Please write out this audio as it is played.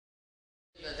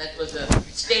that was a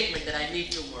statement that I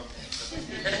need 2 more minutes.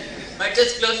 But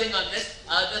just closing on this,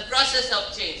 the process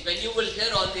of change. When you will hear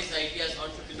all these ideas,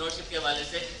 entrepreneurship के हवाले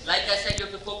से, like I said, you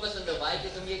have to focus on the why कि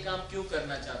तुम ये काम क्यों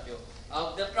करना चाहते हो.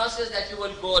 The process that you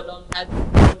will go along has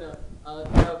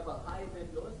highs and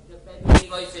lows. जब पहली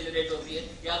invoice generate होती है,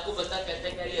 ये आपको बंदा कहता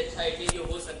है कि ये अच्छा आइडिया ये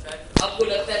हो सकता है, आपको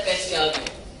लगता है पैसे आ गए,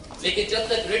 लेकिन जब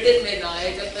तक रिटर्न में ना आए,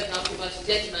 जब तक आपके पास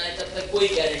चेक ना आए, तब तक कोई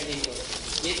गारंटी नहीं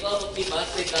होती. ये तो आप अपनी बात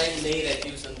पे कायम नहीं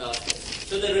रहती उस अंदाज से.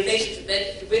 So the relationship, then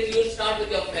with you start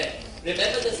with your friend.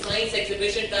 Remember the science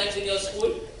exhibition times in your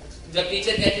school? जब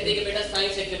टीचर कहते थे कि बेटा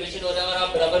साइंस एग्जीबिशन हो रहा है और आप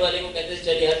बराबर वाले को कहते थे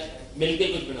चल यार मिलके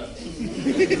कुछ बनाते हैं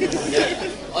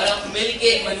और आप मिलके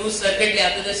एक मनूस सर्किट ले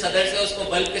आते थे सदर से, उसको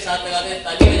बल्ब के साथ लगाते थे,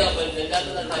 ताली बजाओ बल्ब जल जाता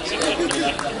था, ताली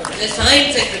बजाओ.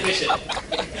 Science exhibition,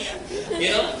 you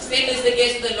know, same is the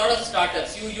case with a lot of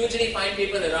startups. You usually find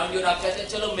people around you और आप कहते हैं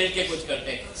चलो मिलके कुछ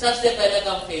करते हैं. सबसे पहला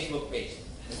काम फेसबुक पेज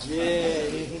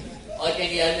और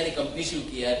कहेंगे यार मैंने कंपनी शुरू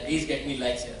की यार, प्लीज गेट मी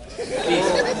लाइक्स यार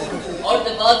प्लीज. और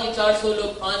दबाव के 400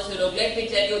 लोग 500 लोग, let me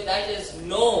tell you that is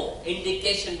no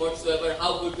indication whatsoever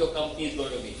how good your company is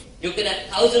going to be. You can have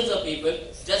thousands of people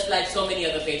just like so many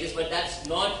other pages, but that's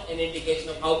not an indication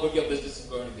of how good your business is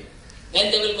going to be. Then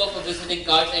they will go for visiting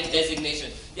cards and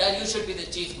designation. Yeah, you should be the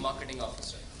chief marketing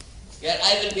officer. Yeah,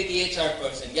 I will be the HR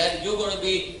person. Yeah, you're going to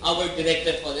be our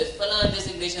director for this. Fala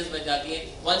designations mein jati hai.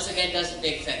 Once again, doesn't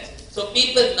make sense. So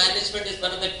people management is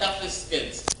one of the toughest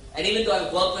skills. And even though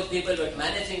I work with people, but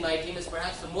managing my team is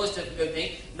perhaps the most difficult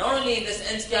thing. Not only in the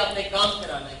sense कि आपने काम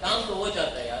कराना है, काम तो हो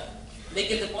जाता है यार.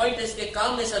 लेकिन the point is कि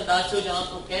काम इस अंदाज से जहाँ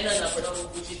आपको कहना ना पड़ा वो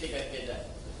खुशी से करके जाए.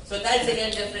 So that's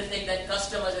again different thing that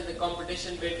customers in the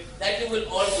competition with that you will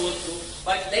all go through.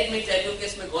 But let me tell you कि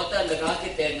इसमें गोता लगा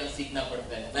के तैरना सीखना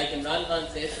पड़ता है. Like इमरान खान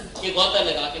says कि गोता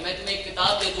लगा के मैं तुम्हें एक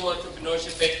किताब दे दूँ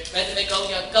entrepreneurship पे, मैं तुम्हें कहूँ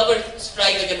कि cover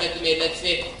strike अगर मैं तुम्हें let's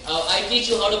say I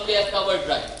teach you how to play a cover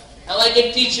drive. Now I can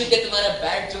teach you कि तुम्हारा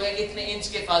बैट जो है इतने इंच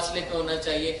के फासले पे होना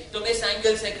चाहिए, तुम इस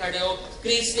एंगल से खड़े हो,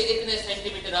 क्रीज से इतने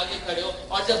सेंटीमीटर आगे खड़े हो,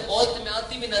 और जब बॉल तुम्हें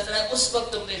आती भी नजर आए उस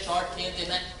वक्त तुमने शॉट खेल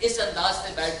देना है, इस अंदाज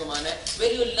से बैट घुमाना है.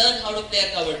 When you learn how to play a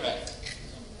cover drive,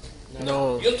 no,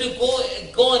 you have to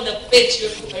go on the pitch, you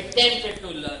have to attempt it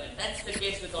to learn it. That's the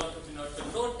case with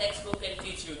entrepreneurship. No textbook can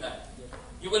teach you that.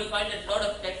 You will find a lot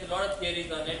of text, a lot of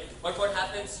theories on it, but what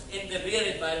happens in the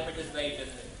real environment is very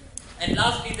different. And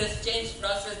lastly, this change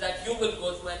process that you will go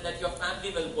through and that your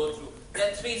family will go through. There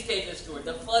are 3 stages to it.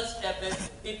 The first step is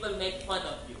people make fun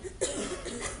of you.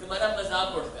 तुम्हारा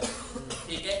मजाक उड़ता है,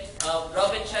 ठीक है?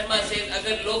 Robin Sharma से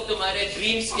अगर लोग तुम्हारे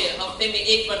ड्रीम्स के हफ्ते में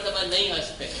एक मर्तबा नहीं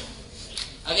हंसते,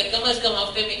 अगर कम से कम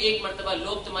हफ्ते में एक मर्तबा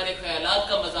लोग तुम्हारे ख्यालात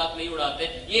का मजाक नहीं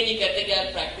उड़ाते, ये नहीं कहते कि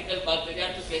यार प्रैक्टिकल बात कर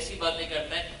यार तू कैसी बातें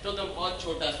करता है, तो तुम बहुत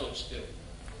छोटा सोचते हो.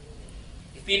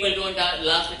 If people don't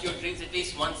laugh at your dreams at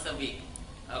least once a week.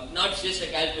 Not just a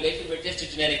calculation, but just a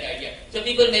generic idea. So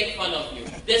people make fun of you.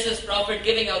 This is Prophet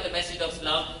giving out the message of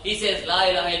Islam. He says, La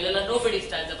ilaha illallah. Nobody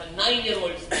stands up. A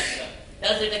 9-year-old stands up.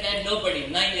 Does it again? Nobody.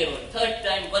 9-year-old. Third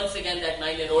time, once again that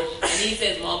 9-year-old. And he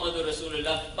says, Muhammadur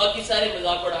Rasulullah. Baki sare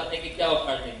mazak udhate hain ki kya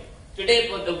ukhad denge. Today,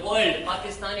 the world,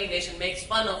 Pakistani nation makes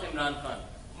fun of Imran Khan.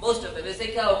 Most of them, they say,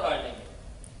 kya ukhad denge.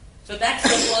 So that's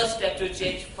the first step to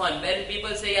change fun. When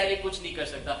people say, yaar, ye kuch nahi kar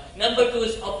sakta. Number 2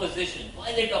 is opposition,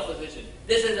 violent opposition.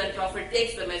 This is when Prophet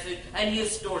takes the message and he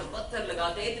stores. पत्थर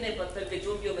लगाते हैं, इतने पत्थर के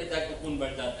चोटियों में जाकर खून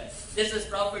बढ़ जाता है. This is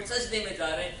Prophet सजदे में जा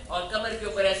रहे हैं और कमर के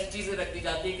ऊपर ऐसी चीजें रख दी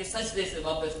जाती है कि सजदे से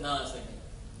वापस ना आ सके.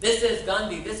 This is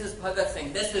Gandhi, this is Bhagat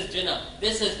Singh, this is Jinnah,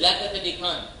 this is Liaquat Ali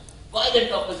Khan.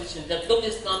 Violent opposition. जब तुम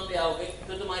इस काम पे आओगे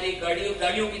तो तुम्हारी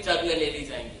गाड़ियों की चाबियां ले ली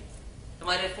जाएंगी.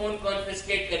 तुम्हारे फोन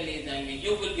कॉन्फिस्केट कर लिए जाएंगे.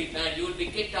 You will be banned. You will be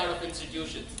kicked out of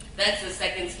institutions. That's the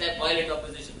second step, violent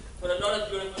opposition. For a lot of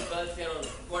beautiful girls here or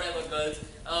whatever girls,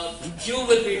 you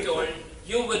will be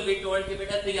told कि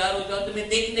बेटा तैयार हो जाओ, तुम्हें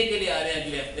देखने के लिए आ रहे हैं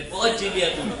अगले हफ्ते. बहुत जी लिया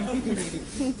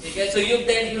तुमने, ठीक है? So you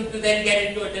then get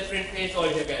into a different phase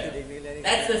altogether.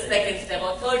 That's the second step.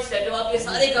 और third step जब आप ये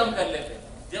सारे काम कर लेते हैं,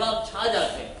 जब आप छा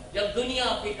जाते हैं, जब दुनिया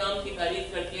आपके काम की तारीफ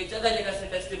करती है, जगह जगह से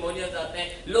टेस्टिमोनियल्स आते हैं,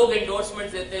 लोग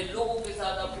एंडोर्समेंट देते हैं, लोगों के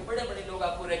साथ आपके बड़े बड़े लोग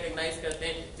आपको रिकॉग्नाइज करते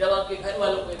हैं, जब आपके घर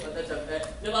वालों को पता चलता है,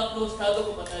 जब आपके उस्तादों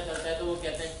को पता चलता है, तो वो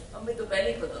कहते हैं हमें तो पहले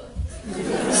ही पता था.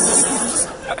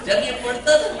 जब ये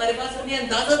पढ़ता था हमारे पास हमें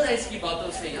अंदाजा था इसकी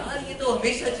बातों से, यार ये तो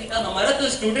हमेशा चीखा, हमारा तो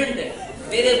स्टूडेंट है.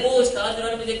 मेरे वो उस्ताद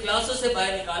जिन्होंने मुझे क्लासों से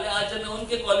बाहर निकाले, आज जब मैं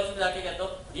उनके कॉलेज में जाके कहता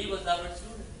हूँ he was our student.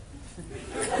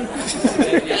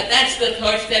 Yeah, that's the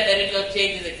third step where your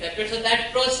change is accepted. So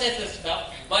that process is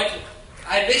tough, but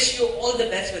I wish you all the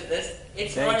best with this.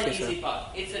 It's not an easy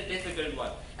path. It's a difficult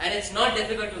one. And it's not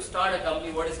difficult to start a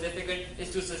company. What is difficult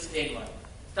is to sustain one.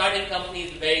 Starting company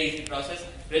is a very easy process.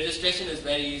 Registration is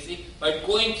very easy. But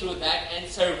going through that and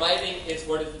surviving is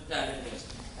what is the challenge is.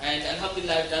 And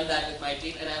alhamdulillah, I've done that with my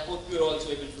team, and I hope you're also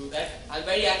able to do that. I'm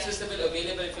very accessible,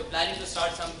 available. If you're planning to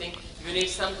start something, if you need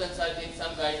some consulting,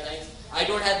 some guidelines. I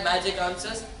don't have magic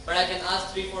answers, but I can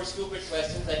ask 3-4 stupid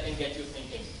questions that can get you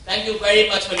thinking. Thank you very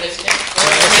much for listening.